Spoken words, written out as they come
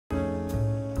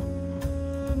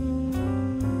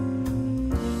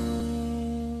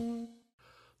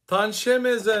Tanshe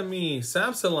mes amis,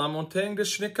 Samson Lamonteng de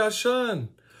Shnikashan.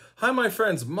 Hi my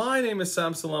friends, my name is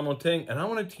Samson Lamonteng and I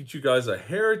want to teach you guys a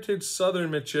Heritage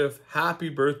Southern Michif happy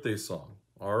birthday song.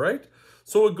 Alright?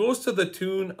 So it goes to the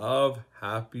tune of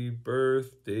Happy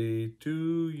Birthday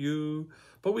to You.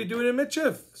 But we do it in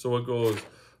Michif. So it goes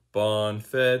Bon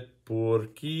fête pour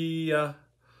Kia,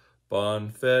 Bon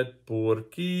fête pour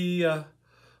Kia,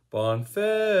 Bon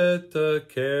fête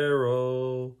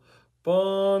Carol,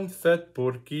 Bon fête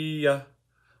pour Kia.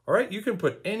 All right, you can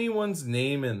put anyone's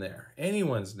name in there,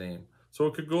 anyone's name. So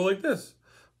it could go like this.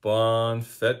 Bon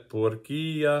fête pour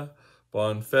Kia,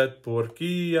 Bon fête pour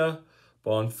Kia,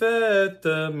 Bon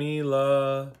fête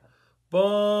Mila,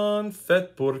 Bon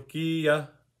fête pour Kia.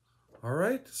 All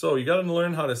right, so you got to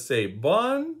learn how to say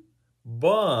bon,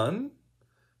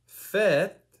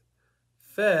 fête,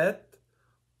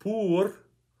 pour,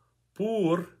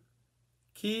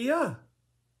 Kia.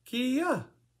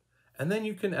 And then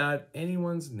you can add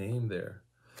anyone's name there.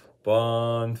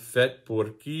 Bon fête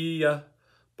pour Kia,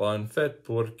 Bon fête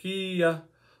pour Kia,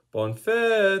 Bon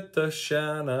fête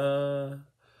Shanna,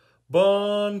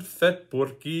 Bon fête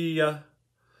pour Kia.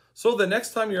 So the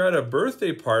next time you're at a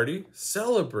birthday party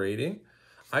celebrating,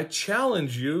 I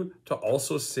challenge you to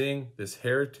also sing this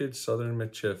Heritage Southern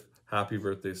Michif happy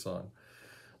birthday song.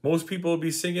 Most people will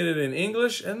be singing it in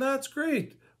English, and that's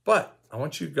great. But I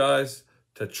want you guys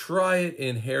to try it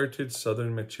in Heritage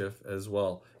Southern Michif as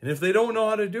well. And if they don't know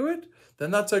how to do it, then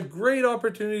that's a great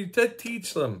opportunity to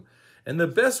teach them. And the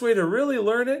best way to really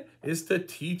learn it is to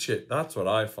teach it. That's what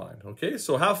I find. Okay,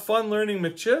 so have fun learning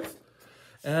Michif.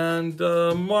 And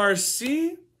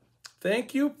Marcy,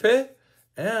 thank you, Pe,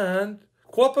 and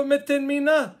Kwapa Metin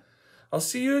Mina. I'll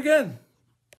see you again.